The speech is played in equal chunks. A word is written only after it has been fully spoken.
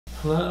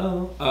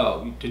Hello?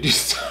 Oh, did you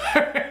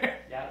start?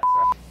 Yeah,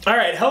 All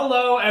right,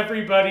 hello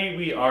everybody.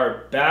 We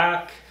are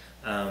back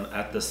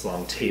at this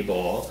long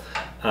table.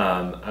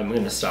 I'm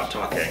gonna stop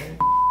talking.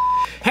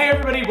 Hey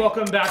everybody,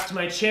 welcome back to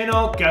my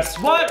channel. Guess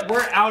what?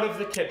 We're out of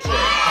the kitchen.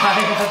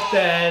 I have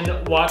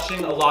been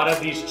watching a lot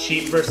of these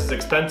cheap versus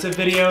expensive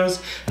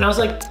videos, and I was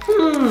like,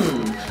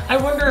 I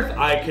wonder if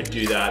I could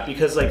do that,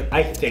 because like,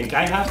 I think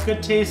I have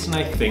good taste and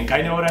I think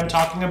I know what I'm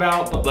talking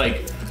about, but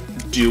like,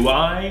 do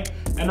I?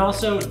 And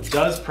also,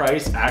 does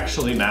price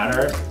actually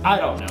matter? I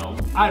don't know.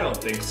 I don't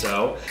think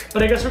so.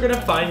 But I guess we're gonna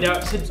find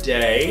out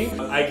today.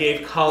 I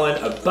gave Colin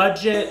a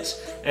budget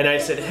and I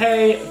said,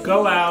 hey,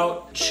 go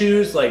out,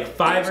 choose like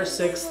 5 or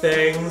 6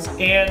 things,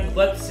 and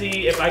let's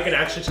see if I can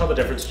actually tell the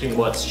difference between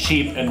what's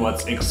cheap and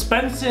what's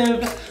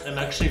expensive. I'm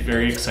actually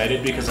very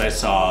excited because I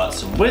saw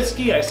some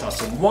whiskey, I saw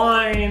some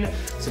wine,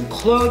 some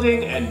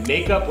clothing, and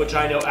makeup, which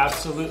I know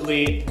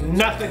absolutely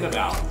nothing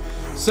about.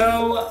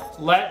 So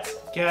let's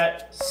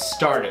get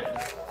started.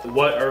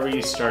 What are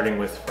we starting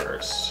with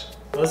first?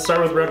 Let's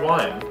start with red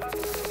wine.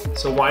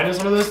 So wine is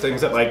one of those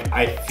things that like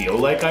I feel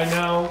like I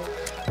know.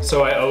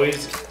 So I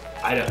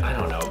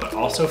don't know, but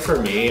also for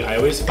me, I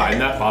always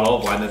find that bottle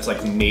of wine that's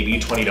like maybe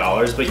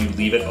 $20, but you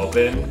leave it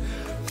open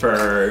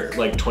for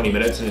like 20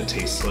 minutes and it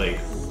tastes like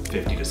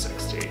 50 to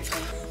 60.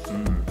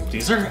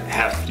 These are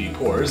hefty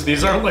pours.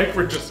 These aren't like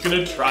we're just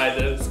gonna try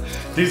this.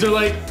 These are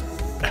like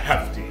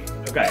hefty.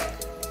 Okay.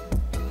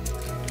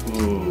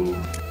 Ooh,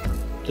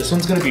 this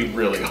one's gonna be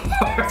really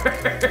hard.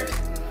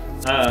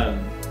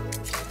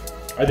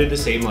 Are they the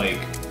same like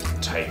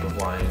type of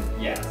wine?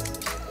 yes.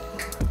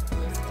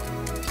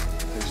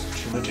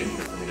 There's too much in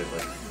here for me to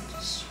like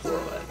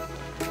swirl it.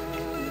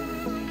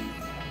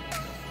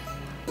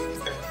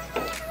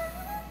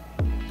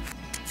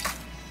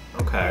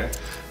 Okay,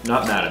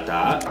 not mad at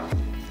that.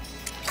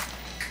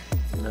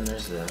 And then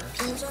there's this.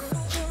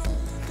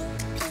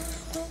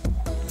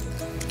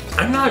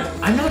 I'm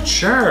not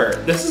sure.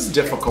 This is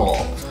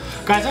difficult.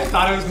 Guys, I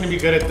thought I was gonna be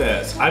good at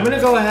this. I'm gonna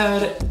go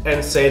ahead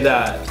and say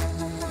that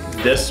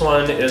this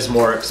one is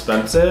more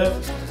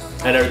expensive.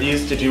 And are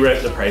these, did you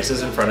write the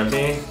prices in front of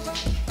me?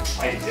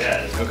 I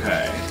did.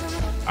 Okay.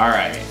 All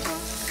right.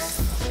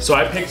 So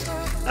I picked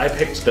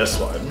this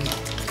one.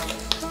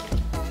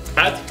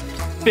 That's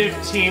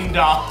 $15.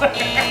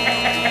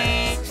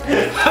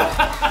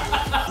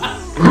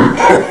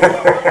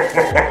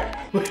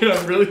 Wait,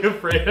 I'm really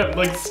afraid. I'm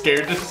like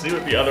scared to see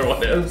what the other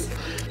one is.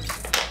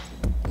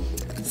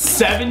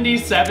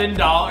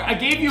 $77. I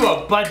gave you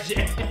a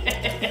budget.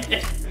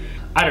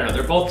 I don't know,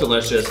 they're both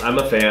delicious. I'm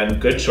a fan.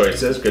 Good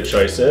choices, good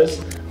choices.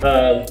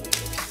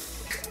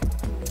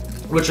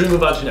 What should we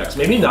move on to next?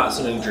 Maybe not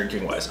something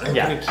drinking wise.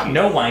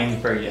 No wine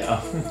for you.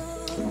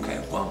 Okay,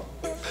 well.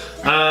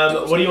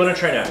 What do you want to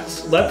try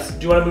next? Do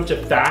you want to move to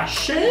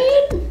fashion?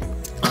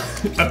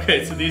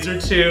 Okay, so these are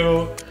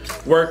 2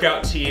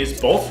 workout tees,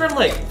 both from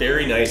like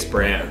very nice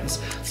brands.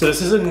 So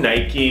this is a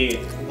Nike.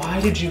 Why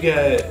did you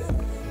get?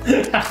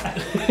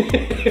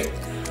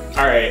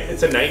 All right,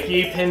 it's a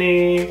Nike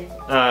penny.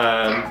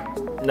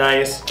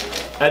 Nice.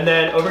 And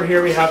then over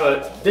here we have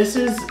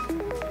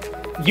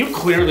you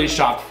clearly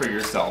shopped for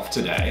yourself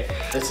today.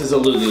 This is a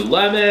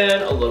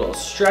Lululemon, a little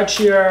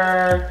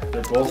stretchier.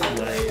 They're both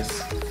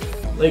nice.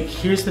 Like,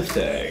 here's the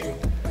thing.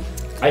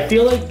 I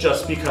feel like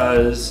just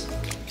because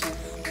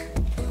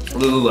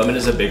Lululemon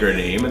is a bigger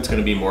name, it's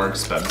gonna be more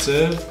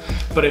expensive.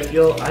 But I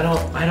don't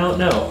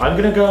know. I'm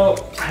gonna go,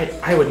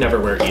 I would never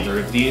wear either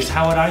of these.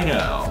 How would I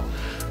know?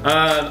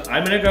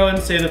 I'm gonna go and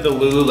say that the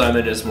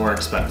Lululemon is more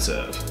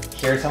expensive.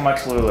 Here's how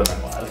much Lululemon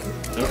was.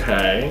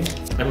 Okay,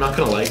 I'm not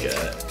gonna like it.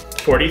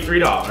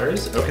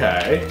 $43,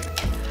 okay.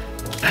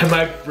 Am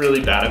I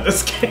really bad at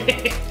this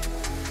game?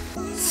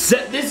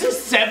 This is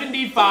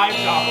 $75.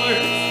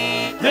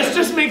 This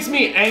just makes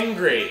me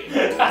angry.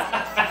 Isn't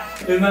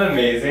that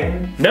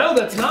amazing? No,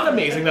 that's not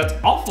amazing, that's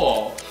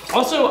awful.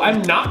 Also,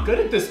 I'm not good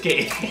at this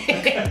game.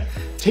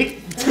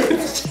 Take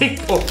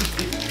both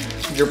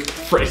your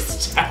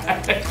price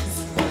tags.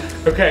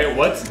 Okay,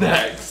 what's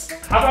next?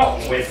 How about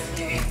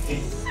whiskey?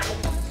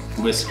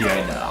 Whiskey,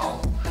 I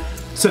know.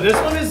 So this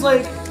one is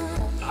like,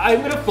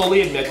 I'm gonna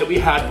fully admit that we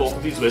had both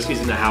of these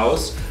whiskeys in the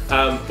house,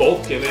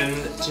 both given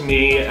to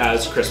me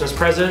as Christmas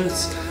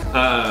presents,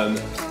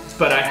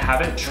 but I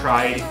haven't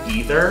tried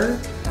either.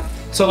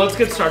 So let's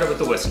get started with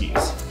the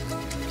whiskeys.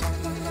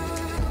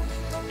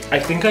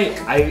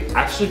 I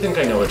actually think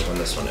I know which one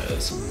this one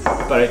is,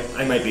 but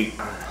I might be,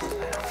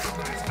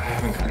 I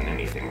haven't gotten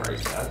anything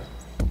right yet.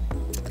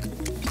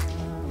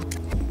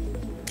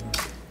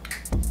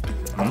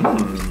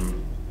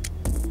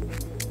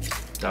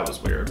 That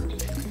was weird.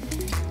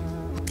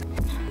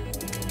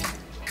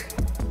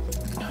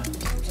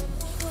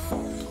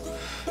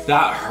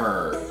 That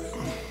hurt.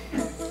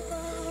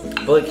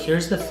 But like,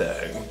 here's the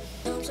thing.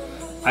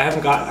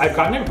 I've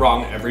gotten it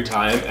wrong every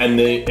time, and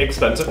the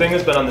expensive thing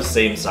has been on the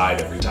same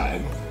side every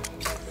time.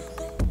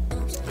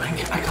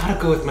 I gotta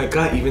go with my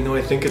gut, even though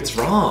I think it's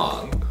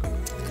wrong.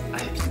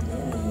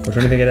 Which one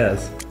do you think it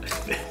is?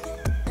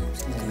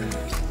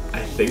 I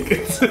think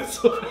it's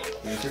this one.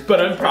 You're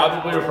But I'm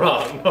probably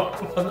wrong.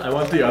 I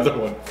want the other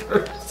one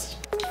first.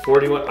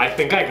 41, I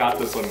think I got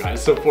this one,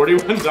 guys. So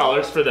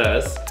 $41 for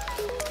this.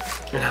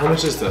 And how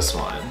much is this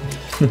one?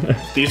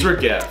 These were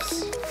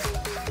gifts.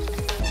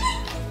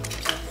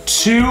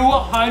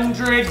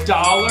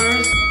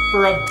 $200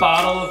 for a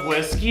bottle of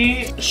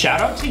whiskey.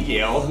 Shout out to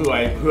Yale, who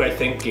I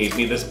think gave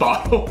me this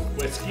bottle of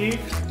whiskey,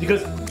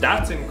 because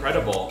that's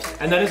incredible.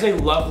 And that is a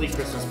lovely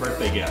Christmas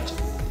birthday gift.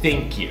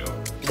 Thank you.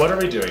 What are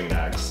we doing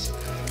next?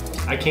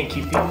 I can't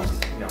keep these?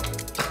 No.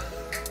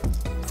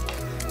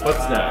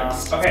 What's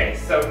next? Okay,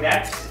 so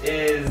next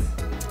is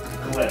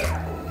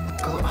glitter.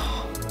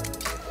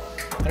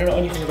 I don't know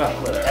anything about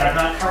glitter. And I'm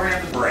not covering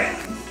up the brand.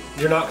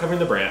 You're not covering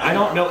the brand. I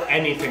don't know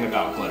anything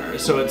about glitter,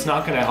 so it's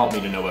not gonna help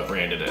me to know what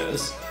brand it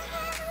is.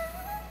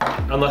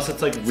 Unless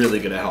it's like really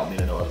gonna help me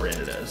to know what brand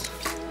it is.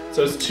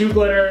 So it's two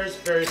glitters,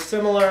 very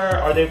similar.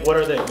 What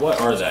are they?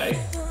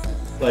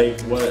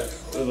 Like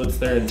what's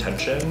their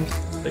intention?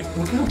 Like,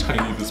 look how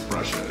tiny this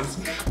brush is.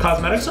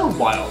 Cosmetics are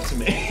wild to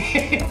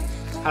me.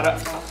 I'm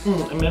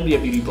gonna be a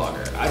beauty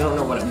blogger. I don't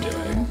know what I'm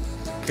doing.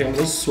 Okay, I'm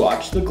gonna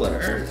swatch the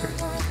glitter.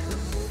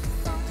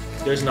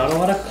 There's not a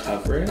lot of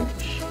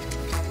coverage.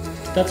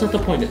 That's not the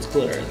point, it's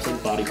glitter. It's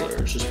like body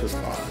glitter, it's just for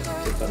fun.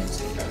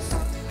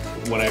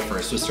 When I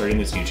first was starting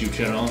this YouTube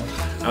channel,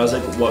 I was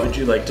like, what would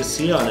you like to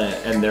see on it?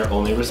 And their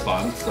only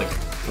response, like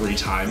 3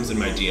 times in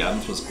my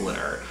DMs, was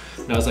glitter.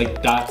 And I was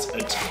like, that's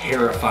a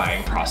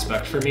terrifying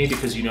prospect for me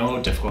because you know how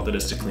difficult it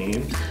is to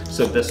clean.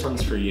 So this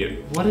one's for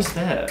you. What is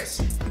this?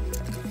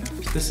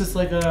 This is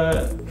like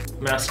a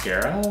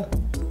mascara?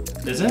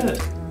 Is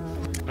it?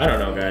 I don't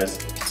know, guys.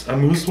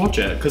 I'm gonna swatch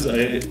it because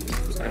I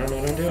don't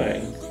know what I'm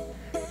doing.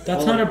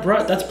 That's not a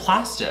brush, that's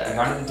plastic.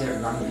 Run it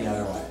the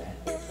other way.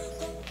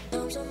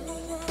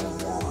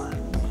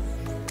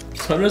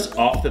 So I'm just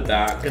off the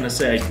bat gonna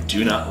say I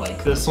do not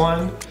like this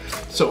one.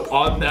 So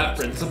on that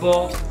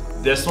principle,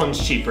 this one's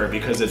cheaper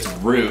because it's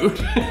rude.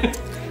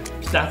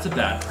 That's a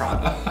bad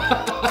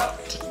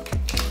product.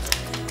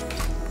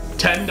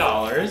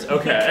 $10,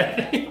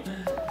 okay.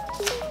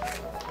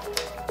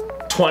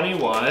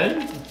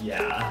 21?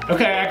 Yeah.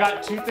 Okay, I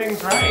got 2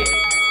 things right.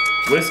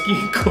 Whiskey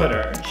and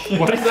glitter.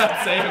 What does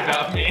that say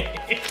about me?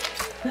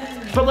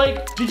 But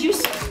like, did you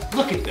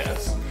look at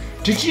this?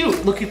 Did you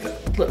look at the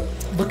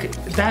look at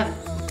that?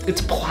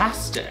 It's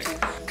plastic.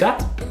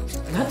 That's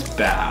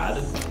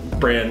bad.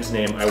 Brand's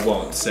name I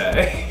won't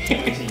say.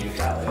 To use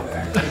that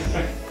later.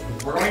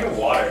 We're going to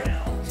water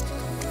now.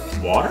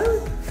 Water?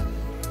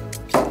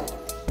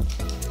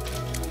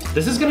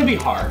 This is gonna be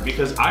hard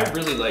because I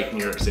really like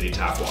New York City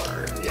tap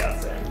water. Yeah,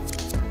 same.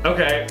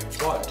 Okay,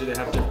 what,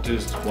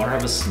 does water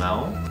have a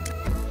smell?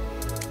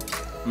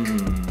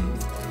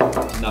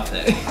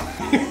 Nothing.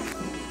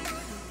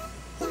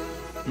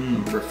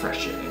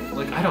 Refreshing.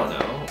 Like, I don't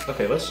know.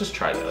 Okay, let's just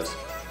try this.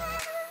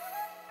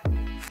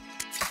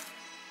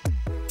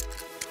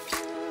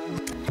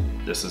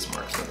 This is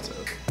more expensive.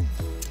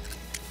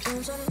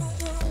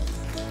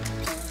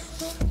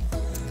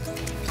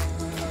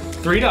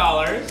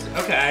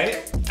 $3,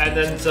 okay. And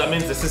then, so that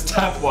means this is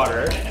tap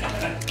water.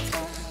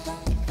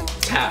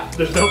 Tap,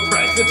 there's no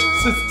price, it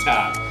just says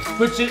tap.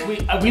 Which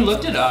we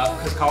looked it up,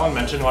 because Colin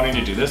mentioned wanting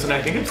to do this, and I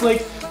think it's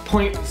like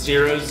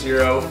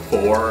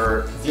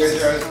 0.004.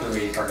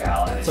 0.003 per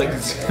gallon. It's like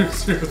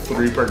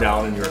 0.003 per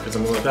gallon in New York or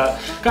something like that.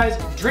 Guys,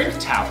 drink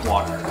tap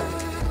water.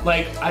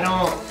 Like, I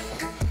don't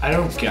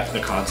get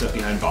the concept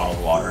behind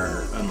bottled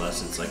water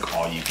unless it's like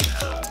all you can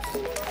have.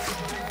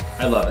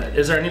 I love it.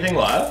 Is there anything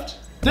left?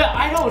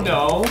 I don't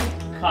know.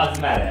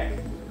 Cosmetic.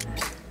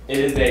 It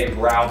is a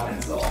brow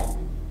pencil.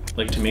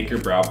 Like to make your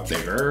brow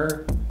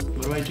bigger?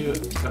 What do I do?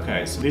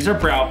 Okay, so these are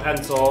brow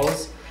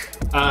pencils.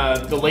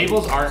 The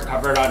labels aren't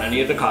covered on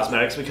any of the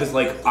cosmetics because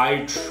like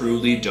I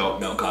truly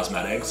don't know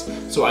cosmetics,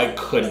 so I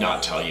could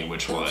not tell you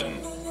which one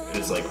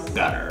is like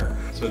better.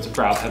 So it's a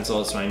brow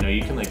pencil, so I know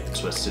you can like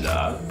twist it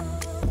up.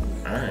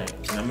 All right,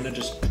 and I'm gonna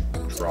just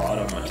draw it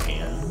on my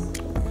hand.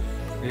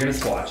 You're gonna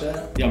swatch it?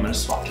 Yeah, I'm gonna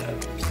swatch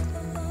it.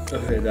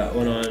 Okay, that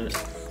one on,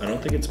 I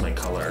don't think it's my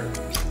color.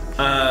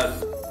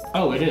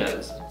 Oh, it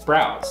is.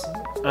 Brows.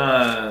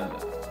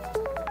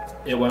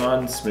 It went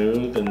on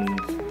smooth and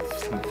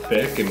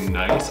thick and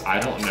nice.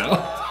 I don't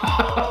know.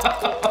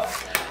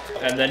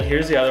 And then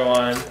here's the other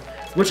one,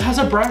 which has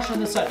a brush on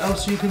the side. Oh,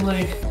 so you can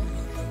like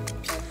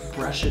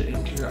brush it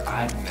into your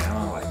eye.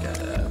 Now I get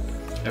it.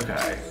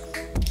 Okay.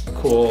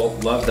 Cool.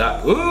 Love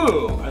that.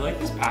 Ooh, I like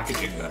this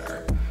packaging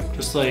better.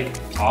 Just like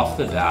off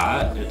the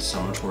bat, it's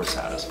so much more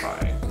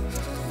satisfying.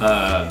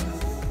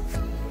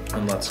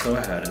 And let's go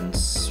ahead and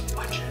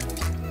swatch it.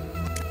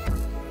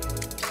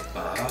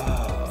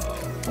 Oh.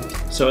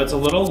 So it's a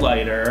little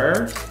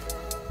lighter.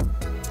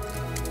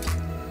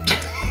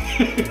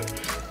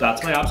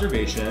 That's my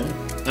observation.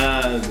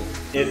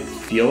 It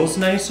feels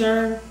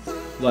nicer.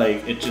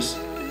 Like it just,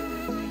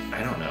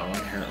 I don't know,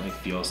 inherently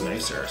feels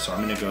nicer. So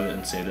I'm gonna go ahead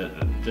and say that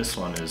this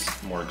one is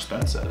more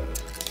expensive.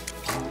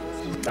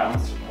 That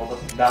one's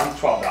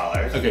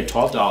 $12. Okay,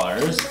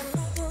 $12.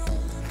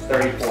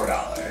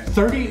 $34.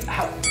 30,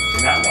 how?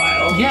 Isn't that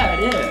wild? Yeah,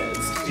 it is.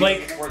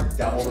 Like, it's worth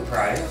double the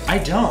price? I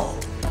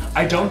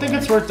don't think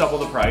it's worth double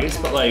the price,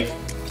 but like,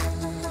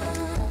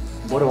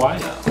 what do I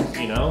know,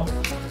 you know?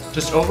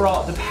 Just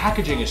overall, the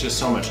packaging is just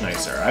so much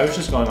nicer. I was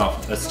just going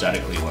off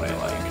aesthetically what I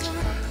liked.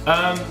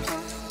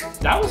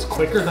 That was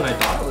quicker than I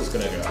thought it was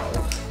gonna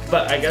go.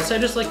 But I guess I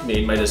just like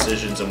made my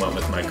decisions and went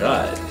with my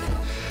gut.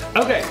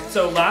 Okay,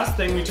 so last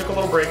thing, we took a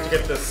little break to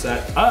get this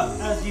set up,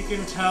 as you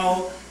can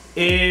tell,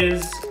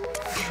 is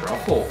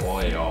truffle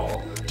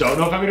oil. Don't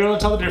know if I'm gonna be able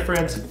to tell the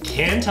difference.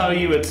 Can tell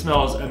you it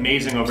smells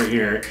amazing over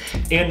here,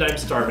 and I'm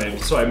starving,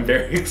 so I'm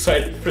very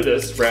excited for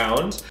this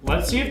round.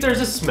 Let's see if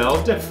there's a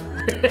smell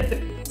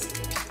difference.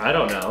 I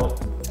don't know.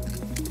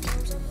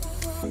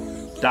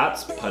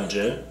 That's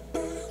pungent.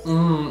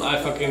 I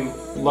fucking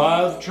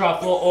love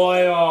truffle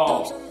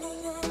oil.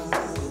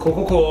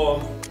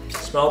 Cool.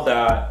 Smelled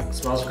that. It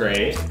smells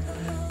great.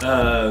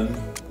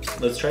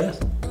 Let's try this.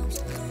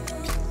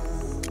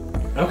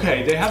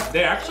 Okay, they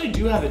actually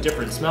do have a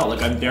different smell.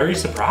 Like, I'm very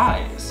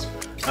surprised.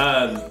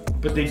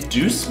 But they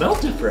do smell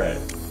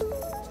different.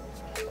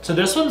 So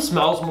this one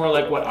smells more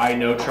like what I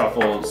know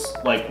truffles,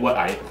 like what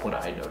I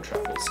know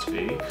truffles to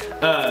be.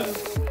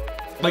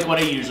 Like what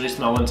I usually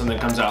smell when something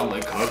comes out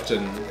like cooked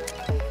and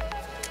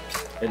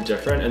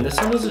different. And this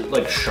one is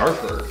like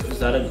sharper. Is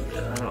that I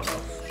don't know.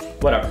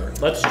 Whatever,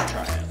 let's just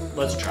try it.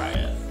 Let's try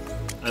it.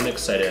 I'm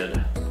excited.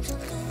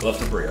 Love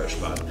the brioche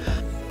bun.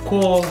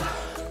 Cool.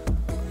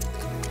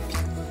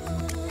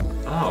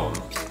 Oh.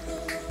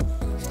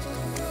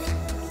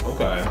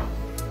 Okay.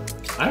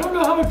 I don't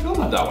know how I feel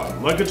about that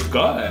one. Like, it's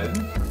good.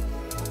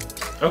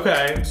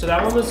 Okay, so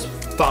that one was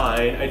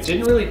fine. I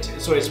didn't really,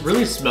 so I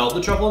really smelled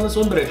the truffle in this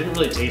one, but I didn't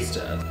really taste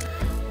it.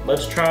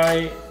 Let's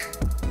try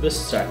the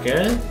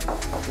second.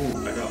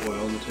 Ooh, I got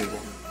oil on the table.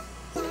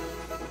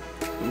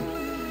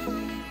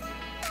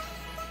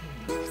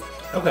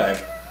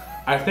 Okay,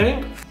 I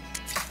think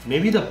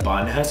maybe the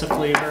bun has a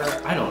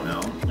flavor. I don't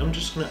know. I'm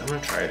gonna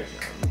try it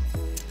again.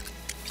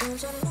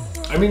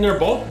 I mean, they're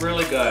both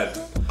really good.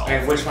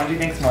 Okay, which one do you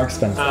think is more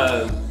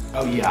expensive?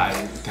 Oh yeah,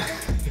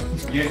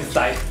 You didn't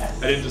decide.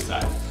 I didn't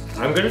decide.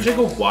 I'm gonna take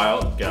a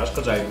wild guess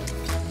because I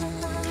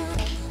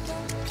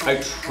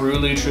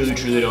truly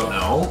don't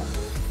know.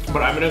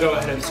 But I'm gonna go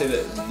ahead and say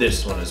that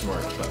this one is more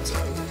expensive.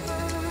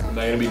 I'm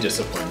not gonna be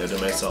disappointed in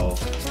myself.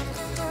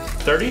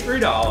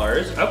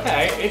 $33,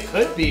 okay, it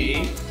could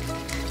be.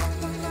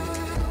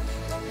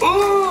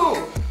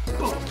 Ooh!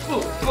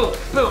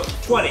 Boom,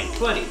 20,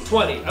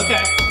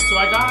 okay. So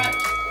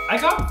I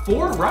got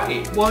 4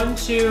 right. 1,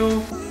 2,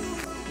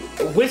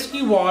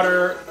 whiskey,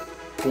 water,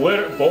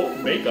 glitter, both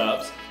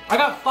makeups. I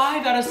got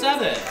 5 out of 7.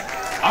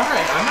 All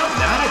right, I'm not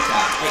mad at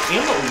that. I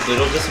am a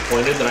little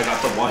disappointed that I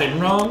got the wine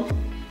wrong.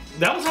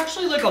 That was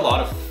actually like a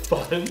lot of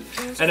fun.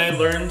 And I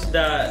learned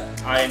that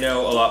I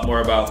know a lot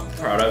more about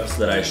products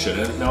that I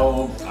shouldn't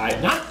know.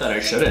 Not that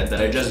I shouldn't,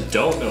 that I just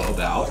don't know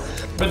about.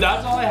 But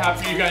that's all I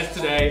have for you guys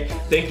today.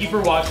 Thank you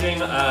for watching.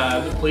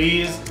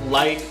 Please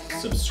like,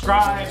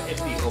 subscribe, hit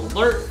the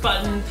alert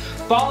button,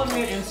 follow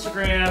me on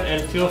Instagram,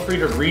 and feel free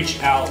to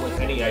reach out with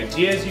any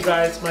ideas you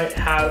guys might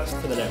have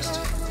for the next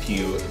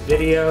few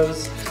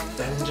videos.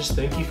 And just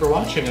thank you for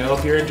watching. I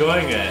hope you're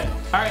enjoying it.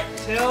 All right,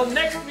 till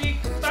next week,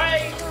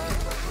 bye.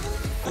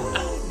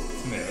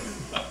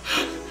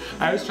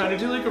 I was trying to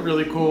do like a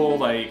really cool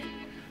like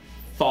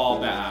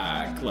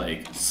fallback,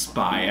 like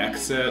spy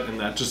exit, and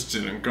that just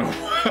didn't go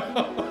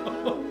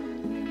well.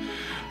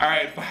 All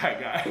right, bye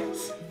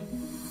guys.